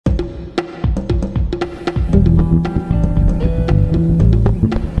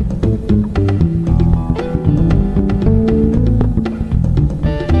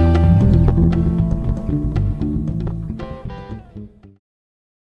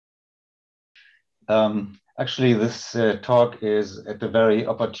Actually, this talk is at a very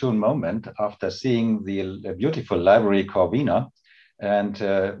opportune moment after seeing the beautiful library Corvina. And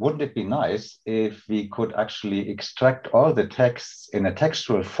wouldn't it be nice if we could actually extract all the texts in a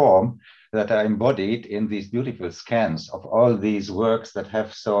textual form that are embodied in these beautiful scans of all these works that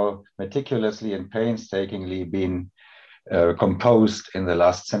have so meticulously and painstakingly been composed in the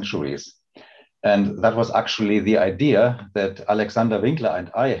last centuries? And that was actually the idea that Alexander Winkler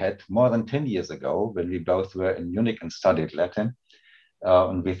and I had more than 10 years ago when we both were in Munich and studied Latin.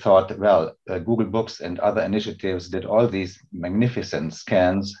 And we thought, well, Google Books and other initiatives did all these magnificent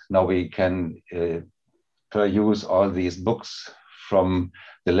scans. Now we can use all these books from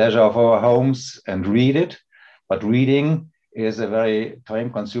the leisure of our homes and read it. But reading is a very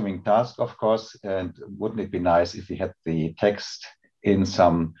time consuming task, of course. And wouldn't it be nice if we had the text in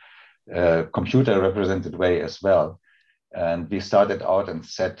some computer represented way as well? And we started out and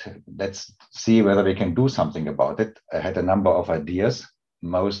said, let's see whether we can do something about it. I had a number of ideas,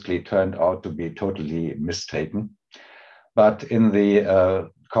 mostly turned out to be totally mistaken. But in the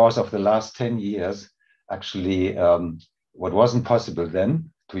course of the last 10 years, actually, what wasn't possible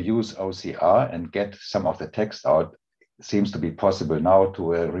then to use OCR and get some of the text out seems to be possible now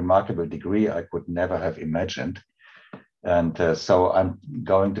to a remarkable degree I could never have imagined. And so I'm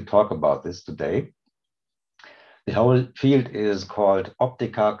going to talk about this today. The whole field is called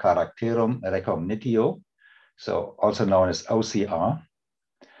Optica Characterum Recognitio, so also known as OCR.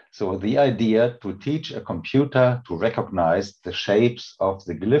 So the idea to teach a computer to recognize the shapes of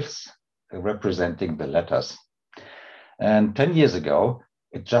the glyphs representing the letters. And 10 years ago,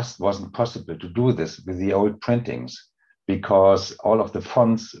 it just wasn't possible to do this with the old printings because all of the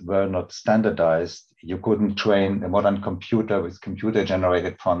fonts were not standardized. You couldn't train a modern computer with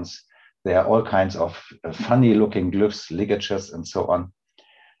computer-generated fonts. There are all kinds of funny-looking glyphs, ligatures, and so on.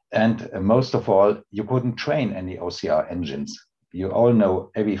 And most of all, you couldn't train any OCR engines. You all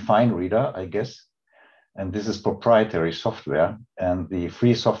know AV Fine Reader, I guess, and this is proprietary software. And the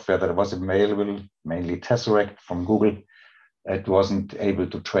free software that was available, mainly Tesseract from Google, it wasn't able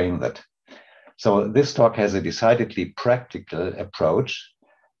to train that. So this talk has a decidedly practical approach.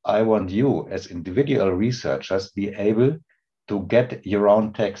 I want you as individual researchers be able to get your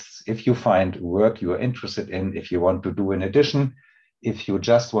own texts. If you find work you are interested in, if you want to do an edition, if you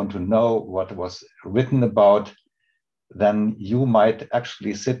just want to know what was written about, then you might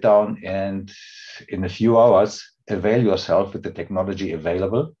actually sit down and in a few hours avail yourself with the technology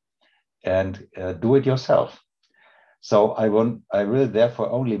available and do it yourself. So I will therefore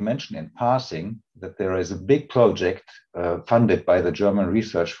only mention in passing that there is a big project funded by the German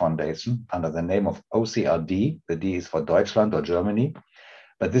Research Foundation under the name of OCRD. The D is for Deutschland or Germany,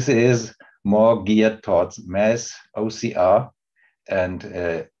 but this is more geared towards mass OCR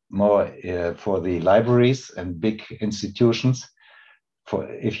and more for the libraries and big institutions.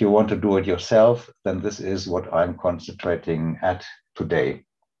 If you want to do it yourself, then this is what I'm concentrating at today.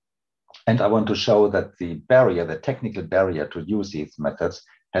 And I want to show that the barrier, the technical barrier to use these methods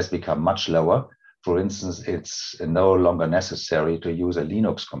has become much lower. For instance, it's no longer necessary to use a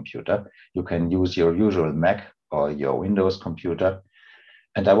Linux computer. You can use your usual Mac or your Windows computer.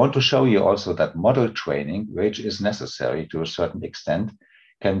 And I want to show you also that model training, which is necessary to a certain extent,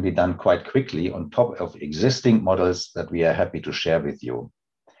 can be done quite quickly on top of existing models that we are happy to share with you.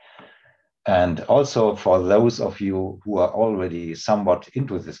 And also for those of you who are already somewhat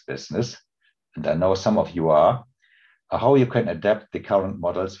into this business, and I know some of you are, how you can adapt the current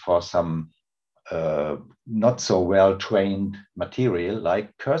models for some not so well-trained material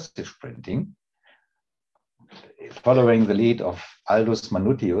like cursive printing. Following the lead of Aldus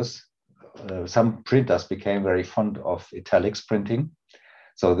Manutius, some printers became very fond of italics printing.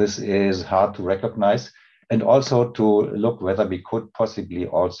 So this is hard to recognize. And also to look whether we could possibly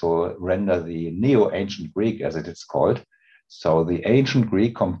also render the Neo-Ancient Greek, as it is called. So the ancient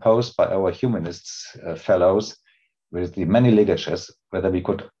Greek composed by our humanists fellows with the many ligatures, whether we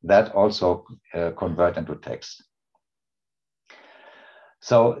could that also convert into text.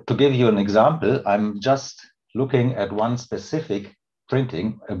 So to give you an example, I'm just looking at one specific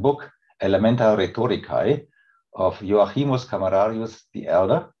printing, a book, Elementa Rhetoricae, of Joachimus Camerarius the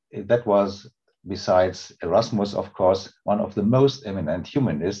Elder. That was, besides Erasmus, of course, one of the most eminent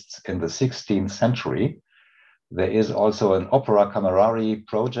humanists in the 16th century. There is also an opera camerari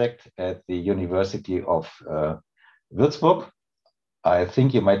project at the University of Würzburg. I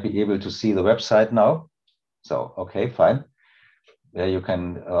think you might be able to see the website now. So, okay, fine. There you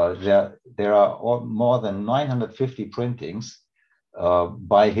can, there are more than 950 printings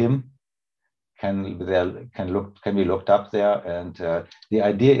by him can be looked up there. And the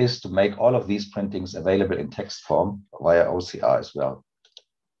idea is to make all of these printings available in text form via OCR as well.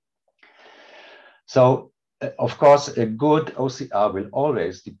 So, of course, a good OCR will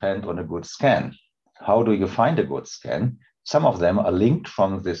always depend on a good scan. How do you find a good scan? Some of them are linked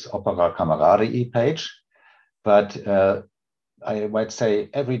from this Opera Camaraderie page, but I might say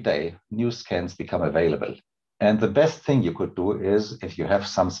every day new scans become available. And the best thing you could do is, if you have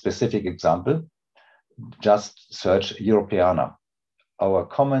some specific example, just search Europeana, our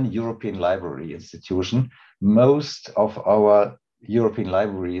common European library institution. Most of our European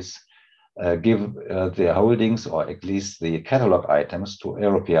libraries give their holdings, or at least the catalog items, to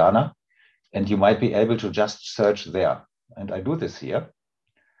Europeana, and you might be able to just search there. And I do this here.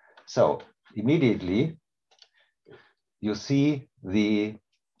 So immediately you see the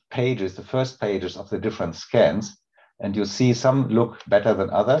pages, the first pages of the different scans, and you see some look better than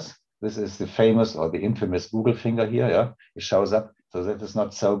others. This is the famous or the infamous Google finger here. Yeah? It shows up, so that is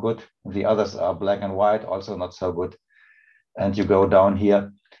not so good. The others are black and white, also not so good. And you go down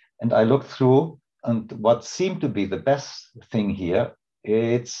here, and I look through, and what seemed to be the best thing here,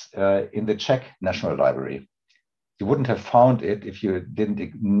 it's in the Czech National Library. You wouldn't have found it if you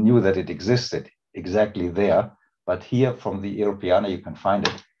knew that it existed exactly there, but here from the Europeana you can find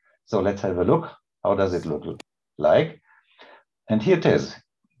it. So let's have a look. How does it look like? And here it is.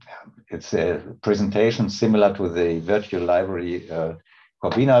 It's a presentation similar to the virtual library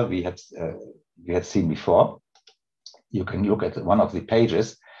Corvina we had seen before. You can look at one of the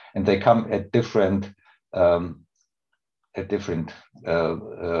pages, and they come at different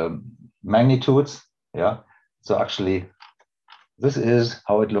magnitudes. Yeah. So actually, this is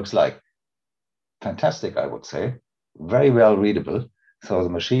how it looks like. Fantastic, I would say. Very well readable. So the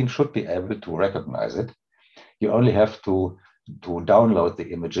machine should be able to recognize it. You only have to download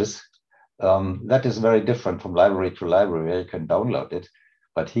the images. That is very different from library to library where you can download it.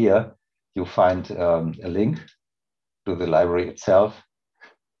 But here you find a link to the library itself.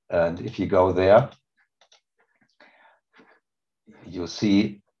 And if you go there, you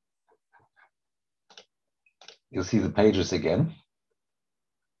see the pages again.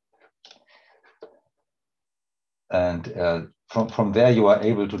 And from there, you are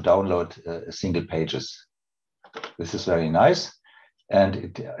able to download single pages. This is very nice. And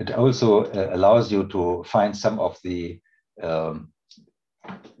it also allows you to find some of the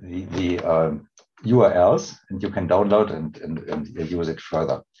URLs, and you can download and use it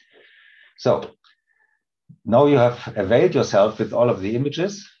further. So now you have availed yourself with all of the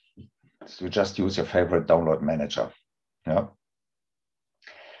images. So you just use your favorite download manager. Yeah.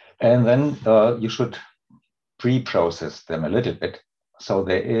 And then you should pre-process them a little bit. So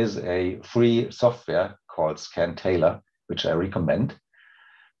there is a free software called ScanTailor, which I recommend,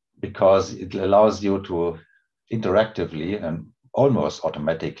 because it allows you to interactively and almost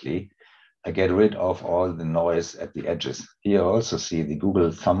automatically get rid of all the noise at the edges. Here you also see the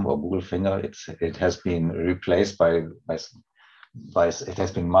Google thumb or Google finger. It has been replaced by it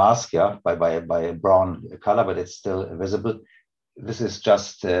has been masked, yeah, by a brown color, but it's still visible. This is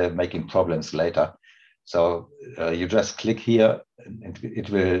just making problems later. So you just click here, and it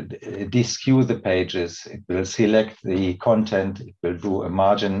will deskew the pages. It will select the content. It will do a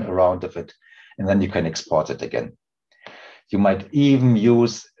margin around of it, and then you can export it again. You might even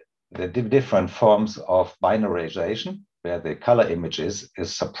use the different forms of binarization, where the color images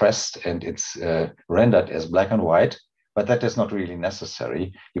is suppressed and it's rendered as black and white, but that is not really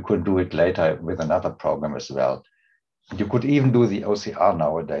necessary. You could do it later with another program as well. You could even do the OCR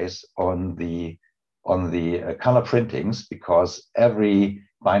nowadays on the color printings, because every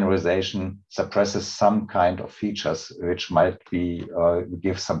binarization suppresses some kind of features which might be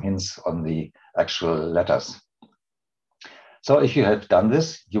give some hints on the actual letters. So if you have done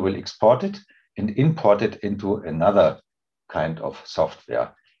this, you will export it and import it into another kind of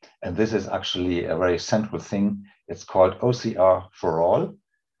software. And this is actually a very central thing. It's called OCR for all,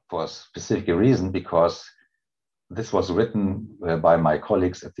 for a specific reason, because this was written by my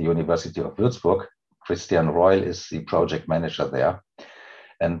colleagues at the University of Würzburg. Christian Reul is the project manager there.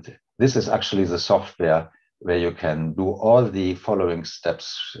 And this is actually the software where you can do all the following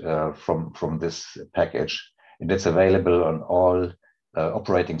steps from this package. And it's available on all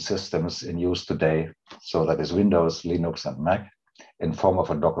operating systems in use today. So that is Windows, Linux, and Mac, in form of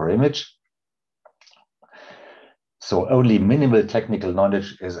a Docker image. So only minimal technical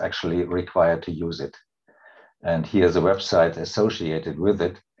knowledge is actually required to use it. And here's a website associated with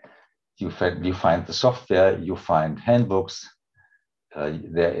it. You find the software, you find handbooks.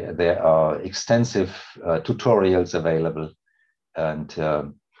 There are extensive tutorials available. And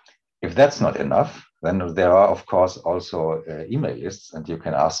If that's not enough, then there are, of course, also email lists, and you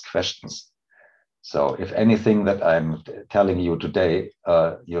can ask questions. So if anything that I'm telling you today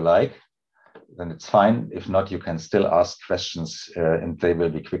you like, then it's fine. If not, you can still ask questions and they will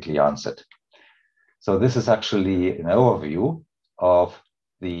be quickly answered. So this is actually an overview of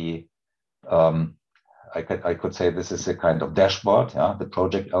the, I could say this is a kind of dashboard, yeah, the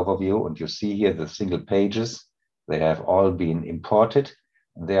project overview. And you see here the single pages, they have all been imported.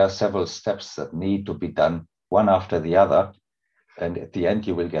 And there are several steps that need to be done one after the other. And at the end,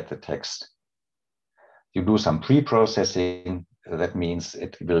 you will get the text. You do some pre-processing. That means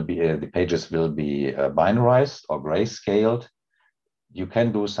it will be the pages will be binarized or grayscaled. You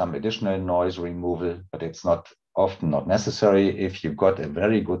can do some additional noise removal, but it's often not necessary. If you've got a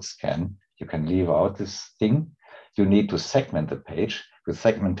very good scan, you can leave out this thing. You need to segment the page. With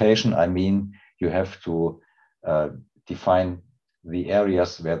segmentation, I mean you have to define the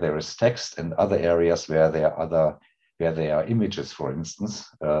areas where there is text and other areas where there are images, for instance.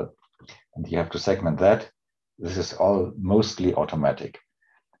 And you have to segment that. This is all mostly automatic.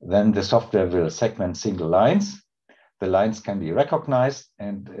 Then the software will segment single lines. The lines can be recognized,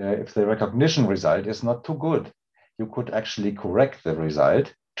 and if the recognition result is not too good, you could actually correct the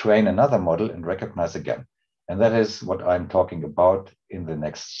result, train another model, and recognize again. And that is what I'm talking about in the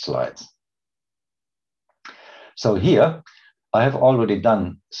next slides. So here, I have already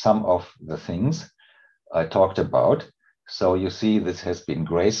done some of the things I talked about. So you see this has been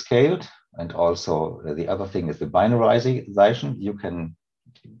grayscaled, and also the other thing is the binarization.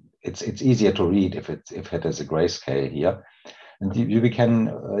 It's easier to read if it is a grayscale here, and you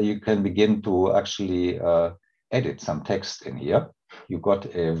can begin to actually edit some text in here. You got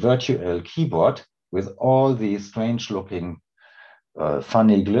a virtual keyboard with all these strange-looking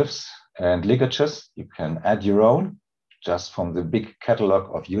funny glyphs and ligatures. You can add your own just from the big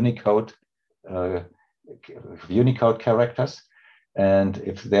catalog of Unicode characters. And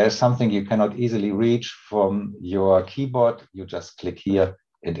if there's something you cannot easily reach from your keyboard, you just click here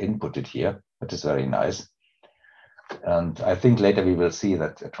and input it here. That is very nice. And I think later we will see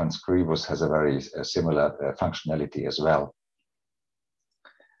that Transcribus has a very similar functionality as well.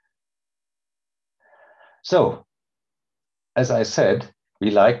 So, as I said,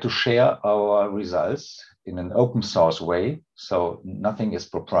 we like to share our results in an open source way. So nothing is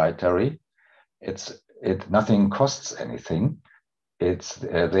proprietary. Nothing costs anything. It's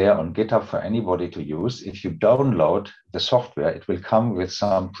there on GitHub for anybody to use. If you download the software, it will come with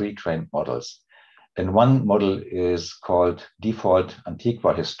some pre-trained models. And one model is called Default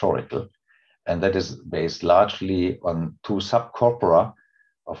Antiqua Historical. And that is based largely on two subcorpora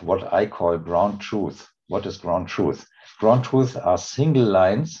of what I call ground truth. What is ground truth? Ground truth are single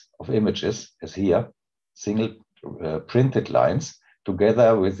lines of images, as here, single printed lines,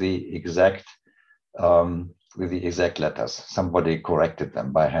 together with the exact letters. Somebody corrected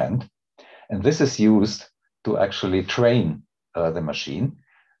them by hand. And this is used to actually train the machine.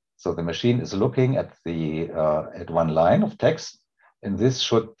 So the machine is looking at one line of text, and this is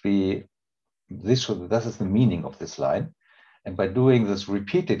the meaning of this line. And by doing this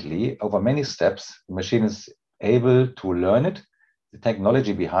repeatedly over many steps, the machine is able to learn it. The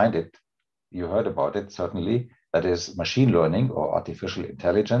technology behind it, you heard about it, certainly, that is machine learning or artificial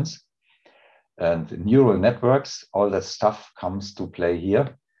intelligence. And neural networks, all that stuff comes to play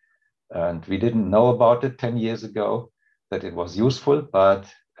here. And we didn't know about it 10 years ago, that it was useful, but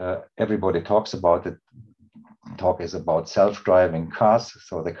everybody talks about it. Talk is about self-driving cars.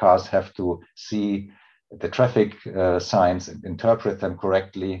 So the cars have to see the traffic signs and interpret them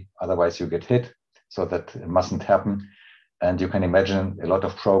correctly. Otherwise you get hit. So that mustn't happen. And you can imagine a lot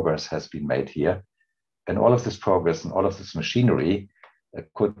of progress has been made here. And all of this progress and all of this machinery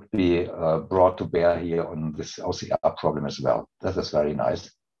could be brought to bear here on this OCR problem as well. That is very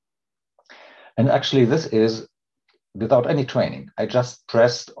nice. And actually this is without any training. I just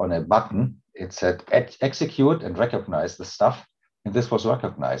pressed on a button. It said execute and recognize the stuff. And this was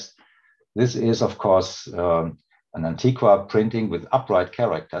recognized. This is, of course, an Antiqua printing with upright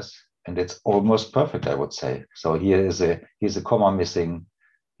characters. And it's almost perfect, I would say. So here's a comma missing.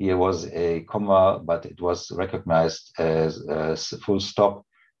 Here was a comma, but it was recognized as a full stop.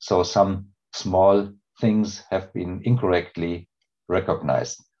 So some small things have been incorrectly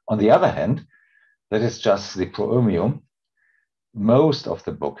recognized. On the other hand, that is just the proemium. Most of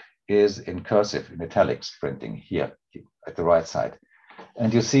the book is in cursive, in italics printing here at the right side.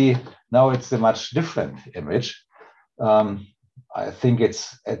 And you see, now it's a much different image. I think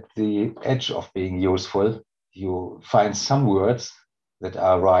it's at the edge of being useful. You find some words that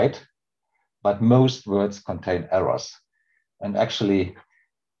are right, but most words contain errors. And actually,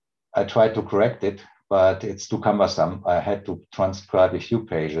 I tried to correct it, but it's too cumbersome. I had to transcribe a few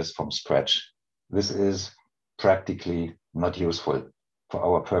pages from scratch. This is practically not useful for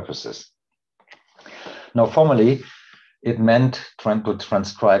our purposes. Now, formally, it meant trying to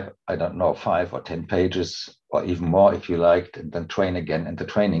transcribe, I don't know, 5 or 10 pages or even more if you liked, and then train again. And the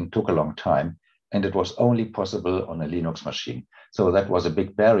training took a long time, and it was only possible on a Linux machine. So that was a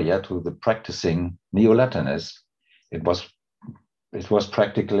big barrier to the practicing Neo-Latinist. It was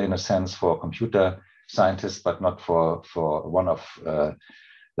practical in a sense for computer scientists, but not for one of the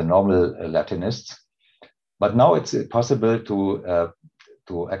normal Latinists. But now it's possible to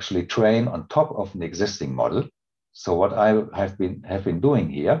actually train on top of an existing model. So what I have been doing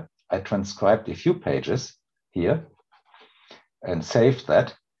here, I transcribed a few pages here and saved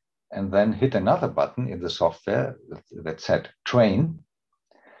that, and then hit another button in the software that said train.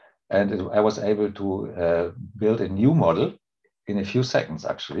 And I was able to build a new model in a few seconds,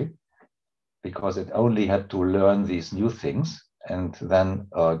 actually, because it only had to learn these new things and then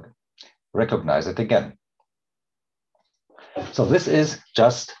recognize it again. So this is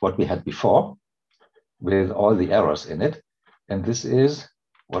just what we had before with all the errors in it. And this is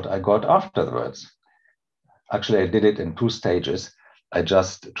what I got afterwards. Actually, I did it in 2 stages. I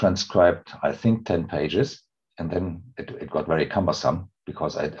just transcribed, I think, 10 pages, and then it got very cumbersome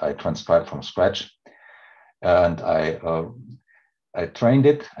because I transcribed from scratch. And I trained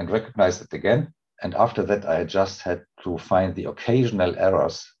it and recognized it again. And after that, I just had to find the occasional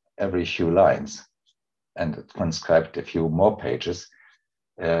errors every few lines and transcribed a few more pages.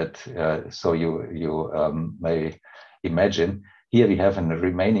 So you may imagine, here we have a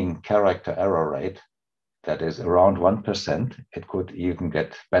remaining character error rate that is around 1%. It could even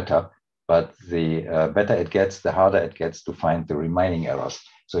get better, but the better it gets, the harder it gets to find the remaining errors.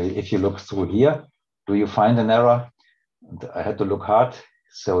 So if you look through here, do you find an error? I had to look hard.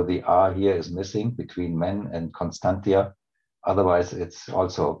 So the R here is missing between men and Constantia. Otherwise, it's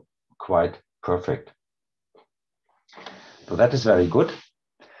also quite perfect. So that is very good.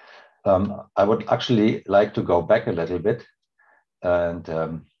 I would actually like to go back a little bit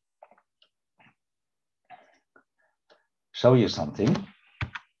and show you something.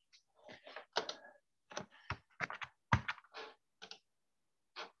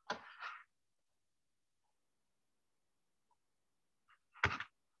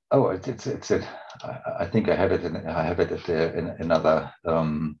 Oh, it's it. I think I have it in another.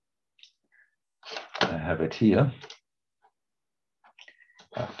 I have it here.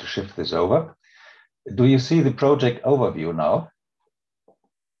 I have to shift this over. Do you see the project overview now?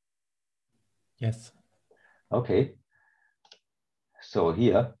 Yes. Okay. So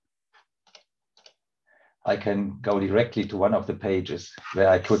here, I can go directly to one of the pages where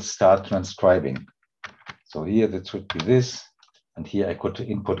I could start transcribing. So here, that should be this. And here I could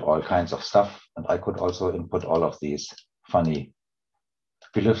input all kinds of stuff. And I could also input all of these funny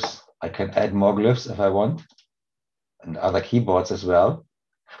glyphs. I can add more glyphs if I want, and other keyboards as well.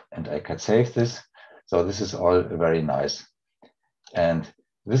 And I can save this. So this is all very nice. And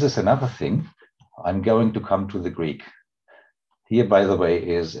this is another thing. I'm going to come to the Greek. Here, by the way,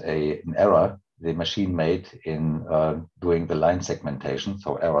 is an error the machine made in doing the line segmentation.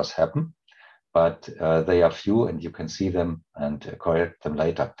 So errors happen, but they are few and you can see them and correct them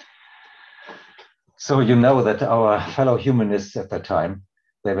later. So you know that our fellow humanists at that time,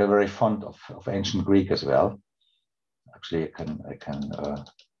 they were very fond of ancient Greek as well. Actually, I can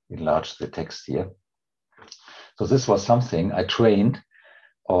enlarge the text here. So this was something I trained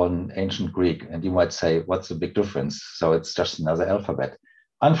on ancient Greek, and you might say, what's the big difference? So it's just another alphabet.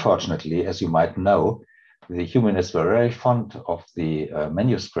 Unfortunately, as you might know, the humanists were very fond of the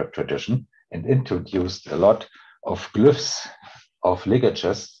manuscript tradition and introduced a lot of glyphs, of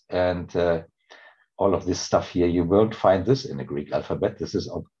ligatures, and all of this stuff here. You won't find this in the Greek alphabet. This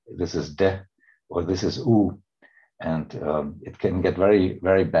is de, or this is u, and it can get very,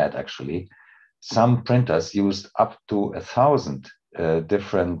 very bad, actually. Some printers used up to 1,000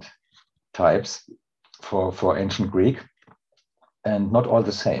 different types for ancient Greek, and not all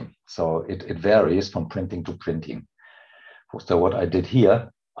the same. So it varies from printing to printing. So what I did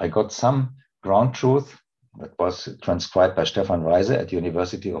here, I got some ground truth that was transcribed by Stefan Weise at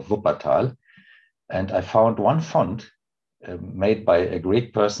University of Wuppertal. And I found one font made by a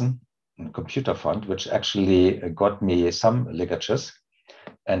Greek person, a computer font, which actually got me some ligatures,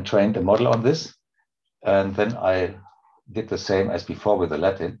 and trained a model on this. And then I did the same as before with the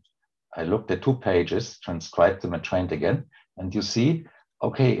Latin. I looked at 2 pages, transcribed them, and trained again. And you see,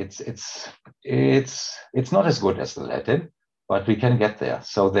 okay, it's not as good as the Latin, but we can get there.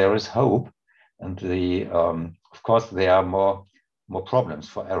 So there is hope. And of course, there are more more problems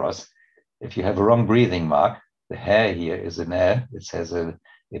for errors. If you have a wrong breathing mark, the hair here is an air. It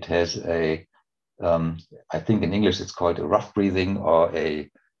has a I think in English it's called a rough breathing, or a,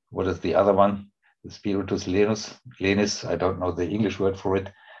 what is the other one? The spiritus lenis. I don't know the English word for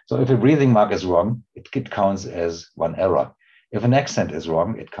it. So if a breathing mark is wrong, it counts as one error. If an accent is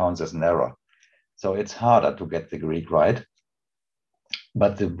wrong, it counts as an error. So it's harder to get the Greek right.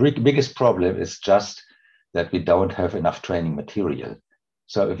 But the biggest problem is just that we don't have enough training material.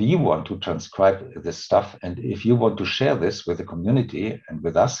 So if you want to transcribe this stuff, and if you want to share this with the community and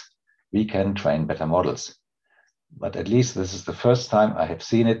with us, we can train better models. But at least this is the first time I have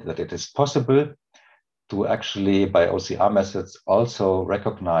seen it, that it is possible to actually, by OCR methods, also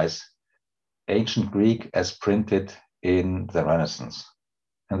recognize ancient Greek as printed in the Renaissance.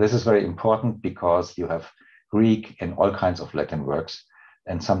 And this is very important because you have Greek in all kinds of Latin works,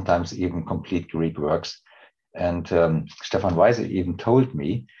 and sometimes even complete Greek works. And Stefan Weise even told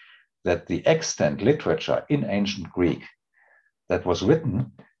me that the extant literature in ancient Greek that was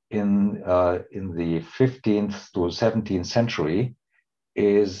written in the 15th to 17th century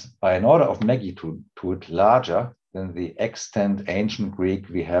is by an order of magnitude larger than the extant ancient Greek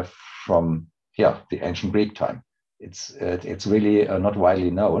we have from the ancient Greek time. It's really not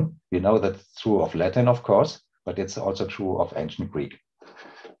widely known. We know that it's true of Latin, of course, but it's also true of ancient Greek.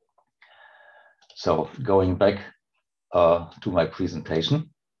 So going back to my presentation.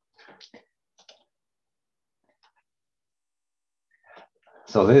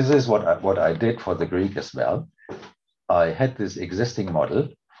 So this is what I did for the Greek as well. I had this existing model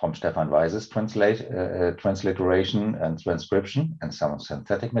from Stefan Weise's transliteration and transcription and some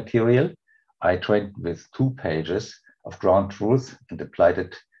synthetic material. I trained with 2 pages of ground truth and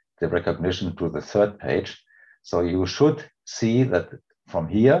applied the recognition to the 3rd page. So you should see that from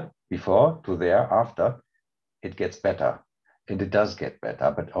here before to there after, it gets better. And it does get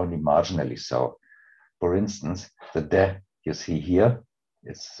better, but only marginally so. For instance, the de you see here,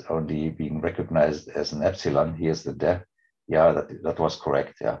 it's only being recognized as an epsilon. Here's the de. Yeah, that was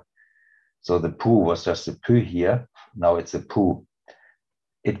correct. Yeah. So the pu was just a pu here. Now it's a pu.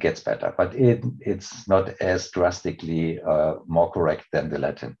 It gets better, but it's not as drastically more correct than the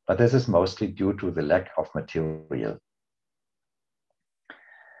Latin. But this is mostly due to the lack of material.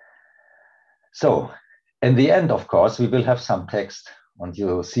 So in the end, of course, we will have some text. And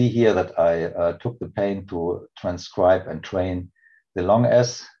you see here that I took the pain to transcribe and train the long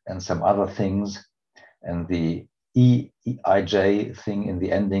S and some other things, and the EIJ thing in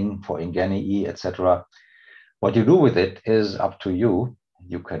the ending for Ingeni E, etc. What you do with it is up to you.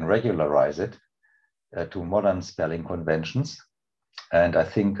 You can regularize it to modern spelling conventions. And I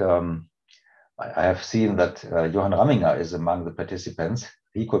think I have seen that Johann Ramminger is among the participants.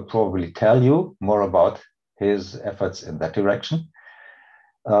 He could probably tell you more about his efforts in that direction.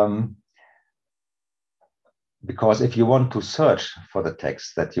 Because if you want to search for the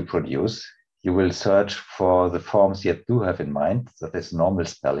text that you produce, you will search for the forms you do have in mind, that is normal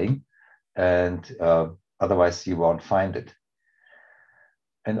spelling, and otherwise you won't find it.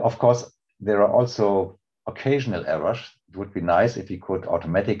 And of course, there are also occasional errors. It would be nice if you could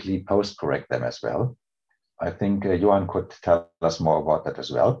automatically post-correct them as well. I think Johann could tell us more about that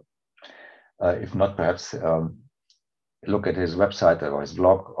as well. If not, perhaps look at his website or his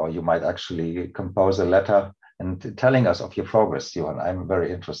blog, or you might actually compose a letter and telling us of your progress, Johann. I'm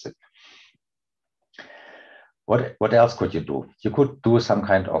very interested. What else could you do? You could do some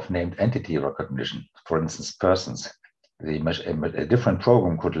kind of named entity recognition, for instance, persons. A different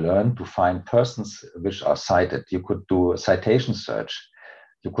program could learn to find persons which are cited. You could do a citation search.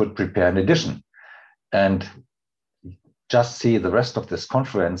 You could prepare an edition and just see the rest of this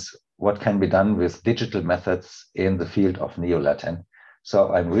conference, what can be done with digital methods in the field of Neo-Latin.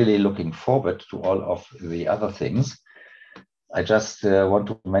 So I'm really looking forward to all of the other things. I just want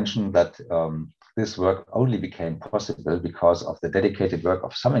to mention that this work only became possible because of the dedicated work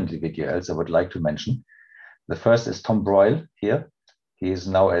of some individuals I would like to mention. The first is Tom Broyle here. He is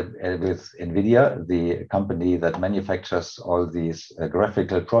now with NVIDIA, the company that manufactures all these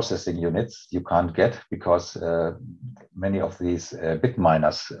graphical processing units you can't get because many of these bit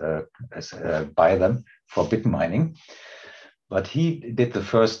miners buy them for bit mining. But he did the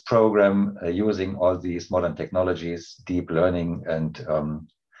first program using all these modern technologies, deep learning, and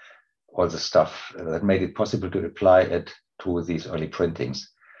all the stuff that made it possible to apply it to these early printings.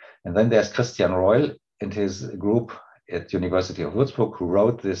 And then there's Christian Reul and his group at University of Würzburg, who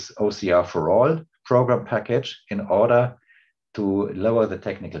wrote this OCR for All program package in order to lower the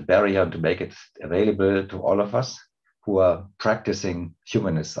technical barrier and to make it available to all of us who are practicing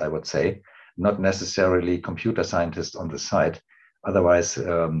humanists, I would say, not necessarily computer scientists on the side. Otherwise,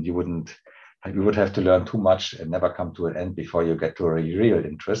 you would have to learn too much and never come to an end before you get to real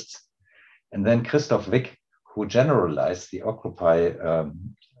interests. And then Christoph Wick, who generalized the Occupy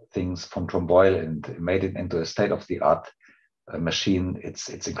things from Tom Boyle and made it into a state-of-the-art machine.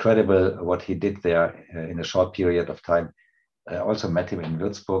 It's incredible what he did there in a short period of time. I also met him in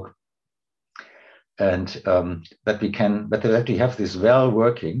Würzburg. And that we have these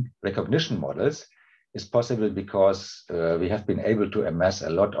well-working recognition models is possible because we have been able to amass a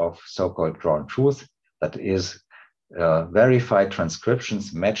lot of so-called ground truth, that is verified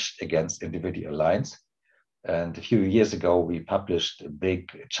transcriptions matched against individual lines. And a few years ago, we published a big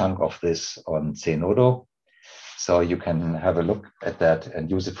chunk of this on Zenodo. So you can have a look at that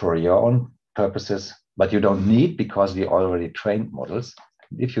and use it for your own purposes, but you don't need, because we already trained models.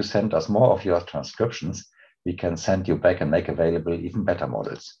 If you send us more of your transcriptions, we can send you back and make available even better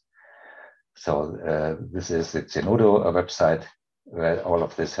models. So this is the Zenodo website where all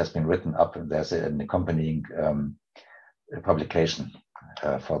of this has been written up, and there's an accompanying publication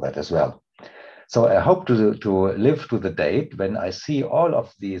for that as well. So I hope to live to the date when I see all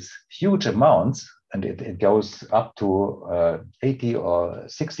of these huge amounts, and it goes up to 80 or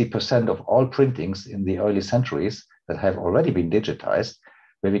 60% of all printings in the early centuries that have already been digitized,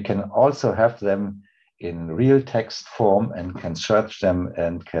 where we can also have them in real text form and can search them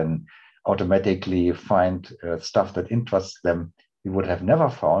and can automatically find stuff that interests them we would have never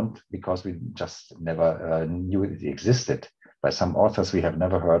found because we just never knew it existed, by some authors we have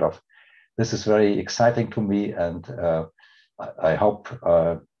never heard of. This is very exciting to me, and I hope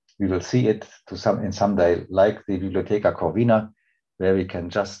we will see it in someday, like the Bibliotheca Corvina, where we can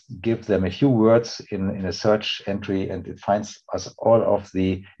just give them a few words in a search entry, and it finds us all of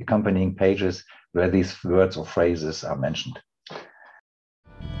the accompanying pages where these words or phrases are mentioned.